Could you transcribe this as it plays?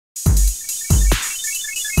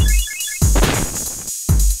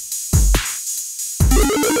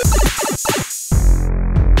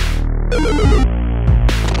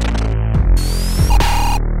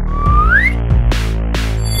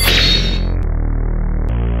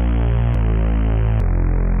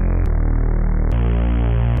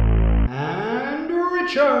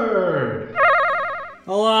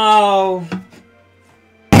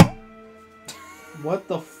What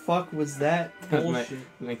the fuck was that bullshit?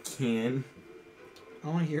 My can. I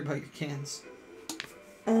want to hear about your cans.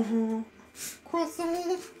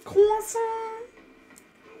 Croissant. Croissant.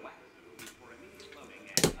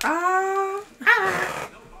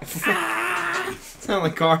 Sound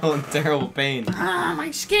like Carl in terrible pain. My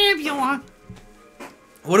scapula.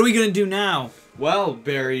 What are we gonna do now? Well,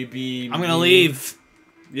 Barry B. I'm gonna leave.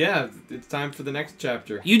 Yeah, it's time for the next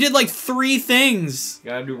chapter. You did like 3 things.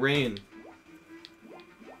 Gotta do rain.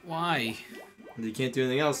 Why? You can't do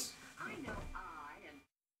anything else.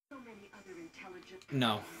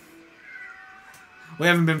 No. We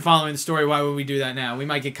haven't been following the story. Why would we do that now? We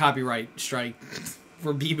might get copyright strike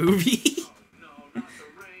for B-movie.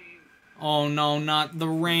 Oh no, not the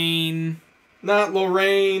rain. Not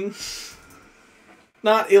Lorraine.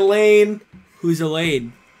 Not Elaine. Who's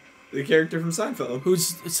Elaine? The character from Seinfeld.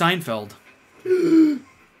 Who's Seinfeld?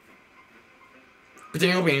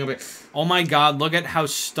 Oh my god, look at how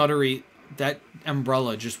stuttery that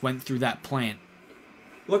umbrella just went through that plant.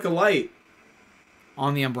 Look, a light.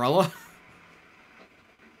 On the umbrella?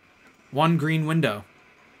 One green window.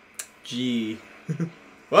 Gee.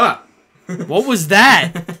 Ah! What was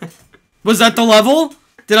that? Was that the level?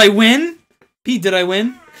 Did I win? Pete, did I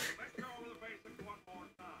win?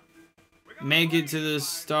 Make it to the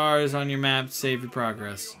stars on your map to save your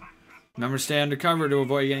progress. Remember to stay undercover to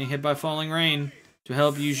avoid getting hit by falling rain. To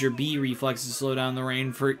help, use your B reflexes to slow down the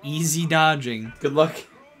rain for easy dodging. Good luck.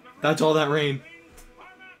 Dodge all that rain.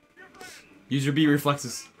 Use your B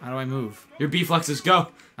reflexes. How do I move? Your B flexes,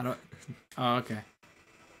 go! How do I... Oh, okay.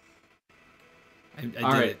 I did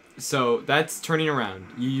Alright, it. so that's turning around.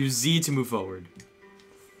 You use Z to move forward.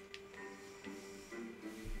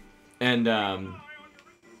 And,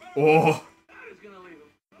 Oh!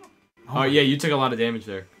 Oh, yeah, you took a lot of damage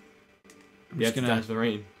there. You have to dodge the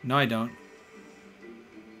rain. No, I don't.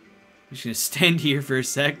 I'm just gonna stand here for a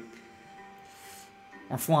sec.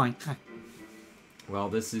 Or flying. Well,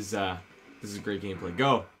 this is great gameplay.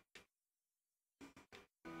 Go!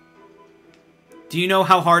 Do you know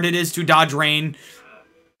how hard it is to dodge rain?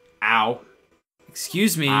 Ow.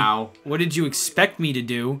 Excuse me. Ow. What did you expect me to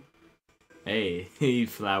do? Hey,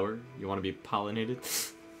 flower. You want to be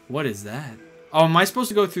pollinated? What is that? Oh, am I supposed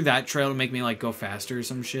to go through that trail to make me, like, go faster or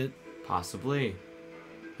some shit? Possibly.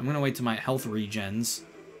 I'm gonna wait till my health regens.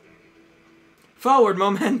 Forward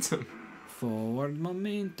momentum. Forward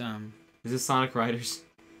momentum. Is this Sonic Riders?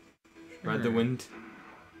 Sure. Ride the wind.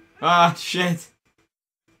 Ah, shit.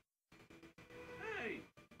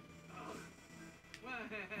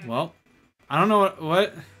 Well, I don't know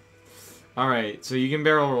what? Alright, so you can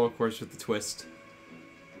barrel roll, of course, with the twist.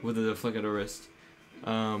 With the flick of the wrist.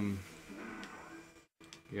 You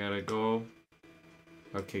gotta go.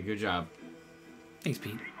 Okay, good job. Thanks,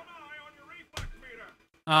 Pete.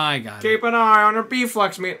 I got it. Keep an eye on your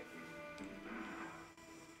B-flex meter.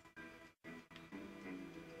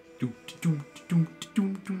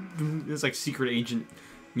 It's like secret agent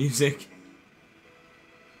music.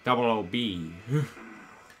 00B.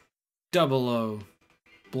 00.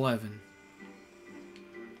 Blevin.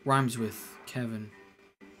 Rhymes with Kevin.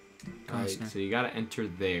 Alright, so you gotta enter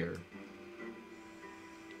there.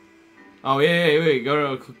 Oh, yeah, wait,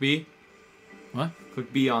 go to click B. What?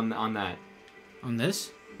 Click B on that. On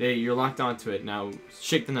this? Yeah, you're locked onto it. Now,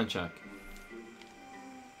 shake the nunchuck.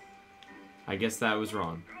 I guess that was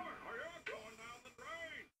wrong.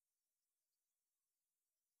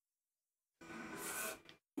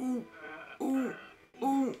 Ooh, ooh,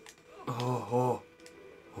 ooh. Oh.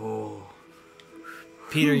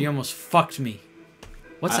 Peter, you almost fucked me.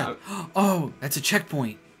 What's that? Oh, that's a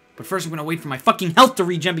checkpoint. But first I'm gonna wait for my fucking health to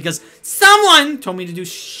regen because someone told me to do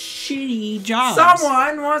shitty jobs.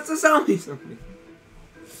 Someone wants to sell me something.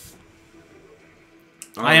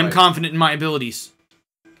 I am confident in my abilities.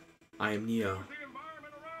 I am Neo.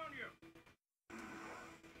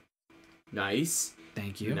 Nice.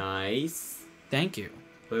 Thank you. Nice. Thank you.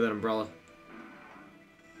 Look at that umbrella.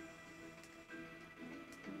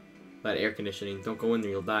 That air conditioning. Don't go in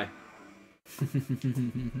there, you'll die.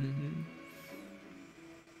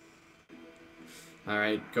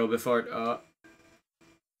 Alright, go before it.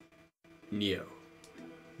 Neo.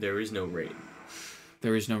 There is no rain.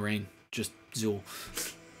 There is no rain. Just Zool.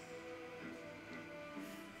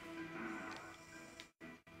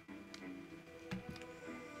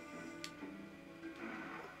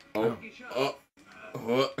 Oh.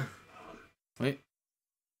 Wait.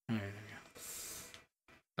 There we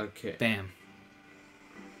go. Okay. Bam.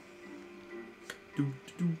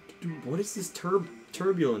 What is this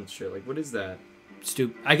turbulence shit? Like, what is that?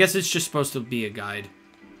 I guess it's just supposed to be a guide.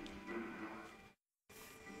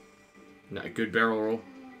 Not a good barrel roll.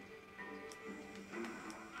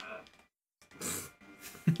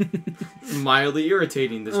 Mildly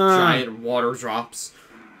irritating, this giant water drops.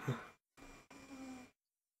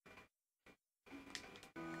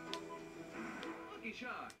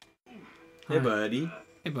 Hey, buddy.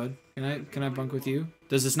 Hey, bud. Can I bunk with you?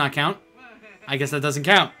 Does this not count? I guess that doesn't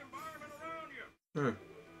count.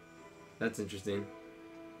 That's interesting.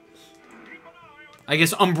 I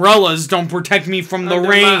guess umbrellas don't protect me from the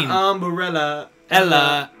rain. My umbrella.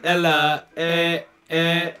 Ella, Ella,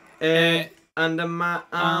 under my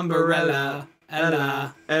umbrella.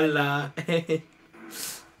 Ella, Ella,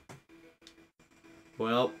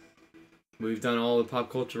 Well, we've done all the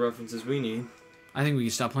pop culture references we need. I think we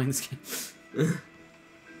can stop playing this game.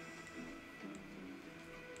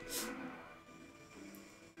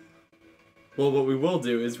 Well, what we will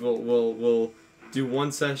do is we'll do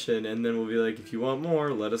one session, and then we'll be like, if you want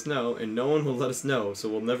more, let us know, and no one will let us know, so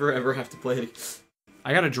we'll never ever have to play it.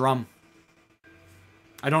 I got a drum.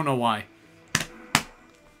 I don't know why.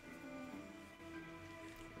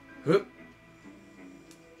 Whoop.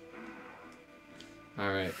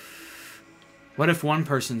 Alright. What if one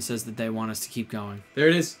person says that they want us to keep going? There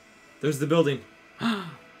it is. There's the building.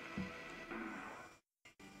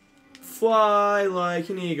 Fly like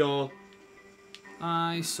an eagle.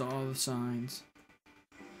 I saw the signs.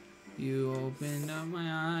 You opened up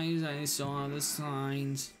my eyes. I saw the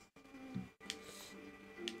signs.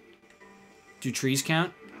 Do trees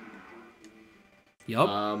count?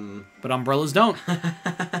 Yup. But umbrellas don't.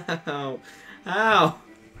 Ow. Ow.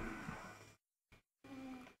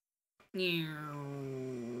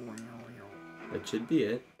 That should be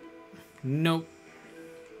it. Nope.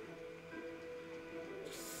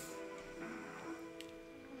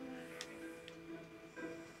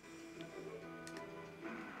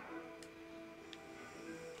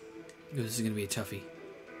 This is gonna be a toughie.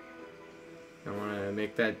 I want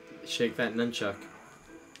to shake that nunchuck.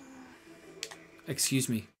 Excuse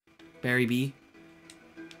me, Barry B.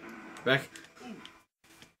 Back.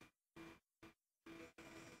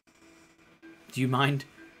 Do you mind?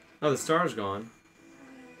 Oh, the star's gone.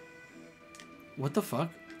 What the fuck?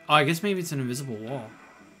 Oh, I guess maybe it's an invisible wall.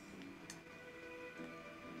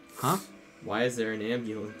 Huh? Why is there an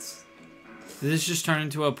ambulance? Did this just turn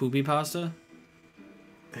into a poopy pasta?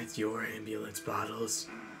 That's your ambulance, Bottles.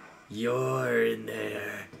 You're in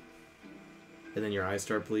there. And then your eyes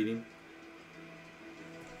start bleeding.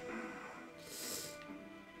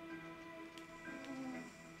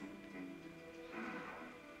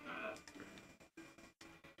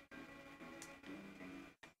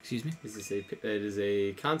 Excuse me? It is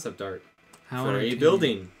a concept art How for a entertaining.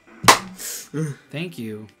 building. Thank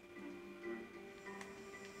you.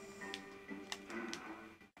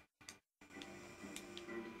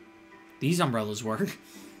 These umbrellas work.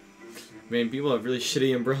 Man, people have really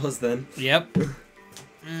shitty umbrellas then. Yep.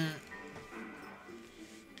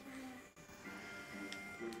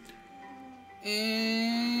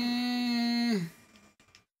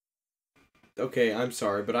 Okay, I'm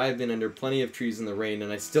sorry, but I've been under plenty of trees in the rain,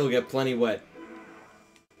 and I still get plenty wet.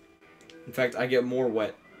 In fact, I get more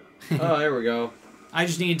wet. Oh, there we go. I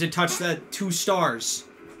just needed to touch that 2 stars.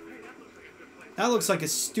 That looks like a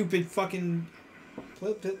stupid fucking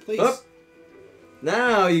place. Up.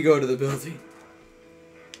 Now you go to the building.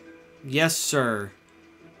 Yes, sir.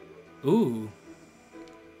 Ooh.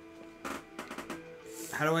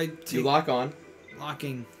 How do I take... You lock on.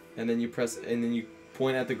 Locking. And then you press, and then you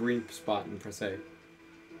point at the green spot and press A.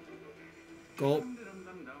 Gulp.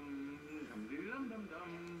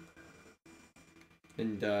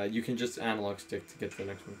 And you can just analog stick to get to the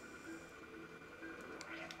next one.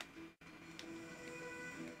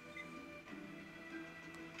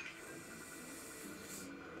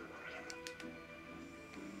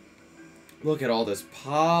 Look at all this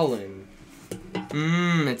pollen.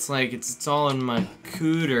 It's like it's all in my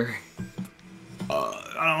cooter.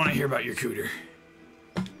 I don't want to hear about your cooter.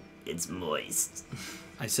 It's moist.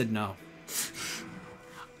 I said no.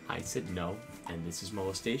 I said no, and this is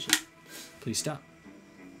molestation. Please stop.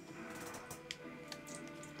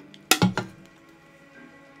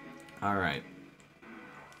 Alright.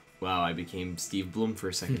 Wow, I became Steve Bloom for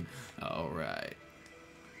a second. Alright.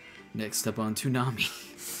 Next up on Toonami.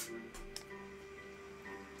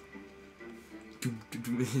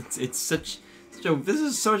 It's such a... This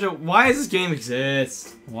is such a... Why does this game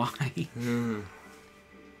exist? Why? The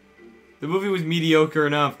movie was mediocre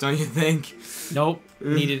enough, don't you think? Nope.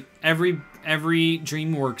 Needed... Every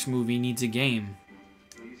DreamWorks movie needs a game.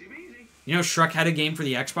 You know Shrek had a game for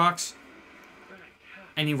the Xbox?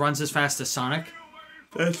 And he runs as fast as Sonic?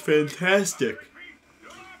 That's fantastic.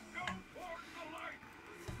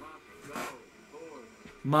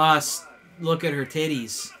 Must look at her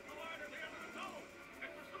titties.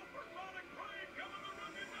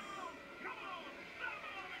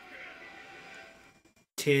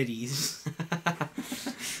 Titties.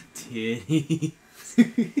 Titties.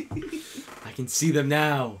 I can see them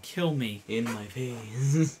now. Kill me. In my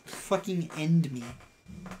face. Fucking end me.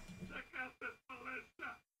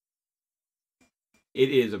 It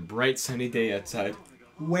is a bright sunny day outside.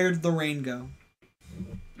 Where'd the rain go?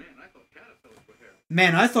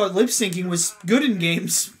 Man, I thought lip syncing was good in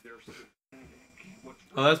games.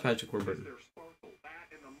 Oh, that's Patrick Warburton.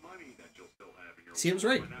 See, it was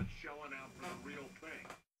right.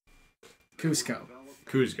 Cusco.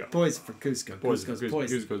 Cusco. Poison for Cusco. Cusco's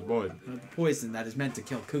poison. Cusco's poison. The poison that is meant to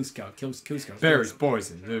kill Cusco. Kills Cusco. Barry's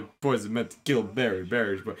poison. The poison meant to kill Barry.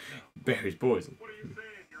 Barry's poison.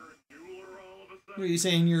 What are you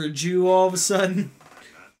saying? You're a Jew all of a sudden?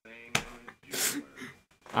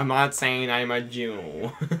 I'm not saying I'm a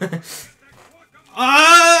Jew. Get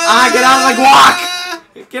out of the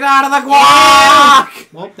guac! Get out of the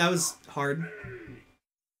guac! Well, that was hard.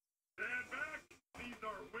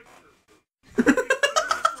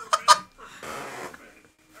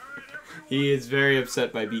 He is very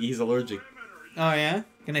upset by me. He's allergic. Oh, yeah?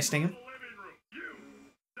 Can I sting him?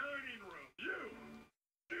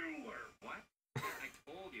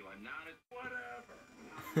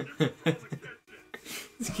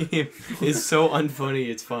 This game is so unfunny,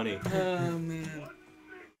 it's funny. Oh, man.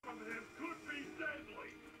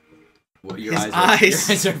 Well, your His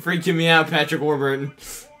eyes are freaking me out, Patrick Warburton.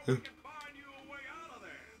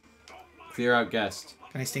 Clear out guest.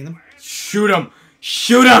 Can I sting them? Shoot him!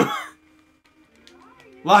 Shoot him!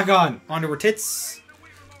 Lock on! Onto her tits.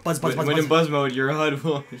 Buzz, buzz, buzz, When buzz. in buzz mode, your HUD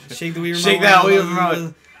will... Shake the Wii remote. Shake that Wii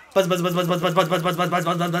remote. Buzz, buzz, buzz, buzz, buzz, buzz, buzz, buzz, buzz, buzz, buzz,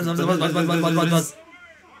 buzz, buzz, buzz, buzz, buzz, buzz, buzz, buzz.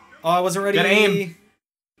 Oh, I wasn't ready. Gotta aim.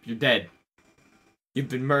 You're dead. You've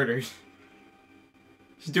been murdered.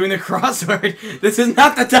 She's doing the crossword. This is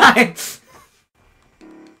not the time.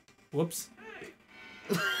 Whoops.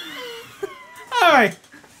 Alright.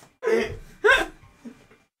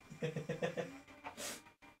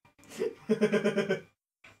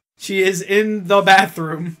 She is in the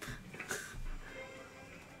bathroom.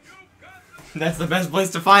 That's the best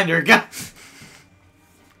place to find her.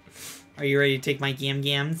 Are you ready to take my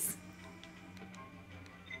gams?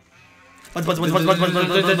 Buzz, buzz, buzz, buzz, buzz, buzz,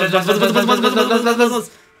 buzz, buzz, buzz, buzz, buzz, buzz, buzz, buzz, buzz,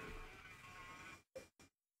 buzz.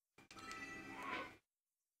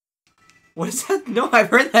 What is that? No, I've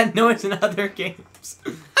heard that noise in other games.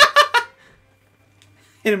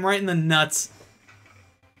 Hit him right in the nuts.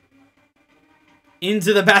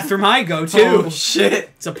 Into the bathroom I go, too. Oh,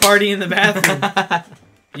 shit. It's a party in the bathroom.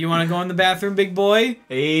 You want to go in the bathroom, big boy?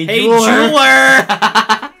 Hey, jeweler!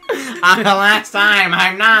 The last time,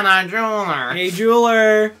 I'm not a jeweler. Hey,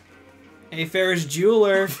 jeweler. Hey, Ferris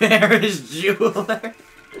jeweler. Ferris jeweler.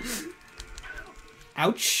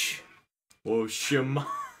 Ouch. Oh, Shimon.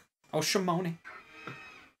 Oh, Shimone.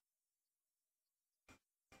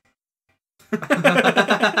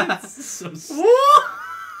 So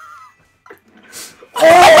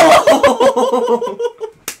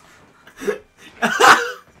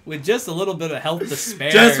with just a little bit of health to spare.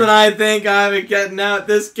 Just when I think I'm getting out,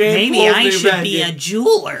 this game maybe I should be a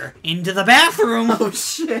jeweler. Into the bathroom. Oh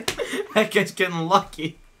shit! That guy's getting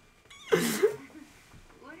lucky. What are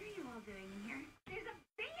you all doing here? There's a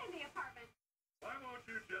bee in the apartment. Why won't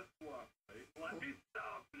you just walk, please? Let me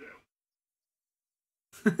stop you.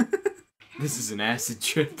 This is an acid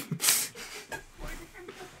trip. Defenseless.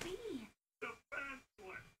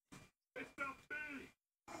 It's a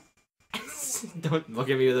bee. Don't look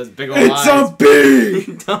at me with those big old eyes. It's a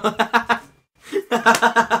bee!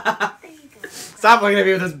 Stop looking at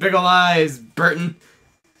me with those big old eyes, Burton.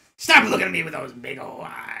 Stop looking at me with those big old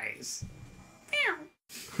eyes.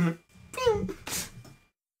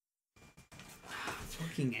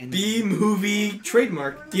 B-movie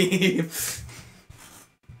trademark game.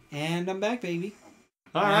 And I'm back, baby.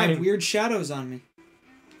 I Alright. have weird shadows on me.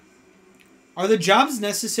 Are the jobs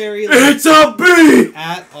necessary It's a bee!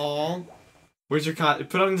 at all? Where's your cot?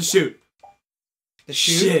 Put on the chute. The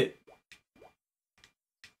shoot? Shit.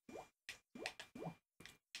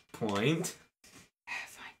 Point.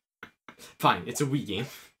 Fine, it's a Wii game.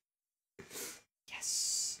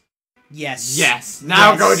 Yes. Yes. Yes.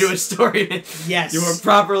 Now Yes. go to a story. Yes. You were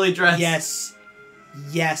properly dressed. Yes.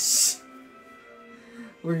 Yes.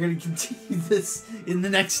 We're gonna continue this in the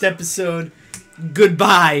next episode.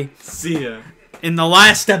 Goodbye. See ya. In the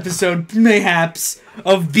last episode, mayhaps,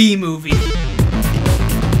 of B-Movie.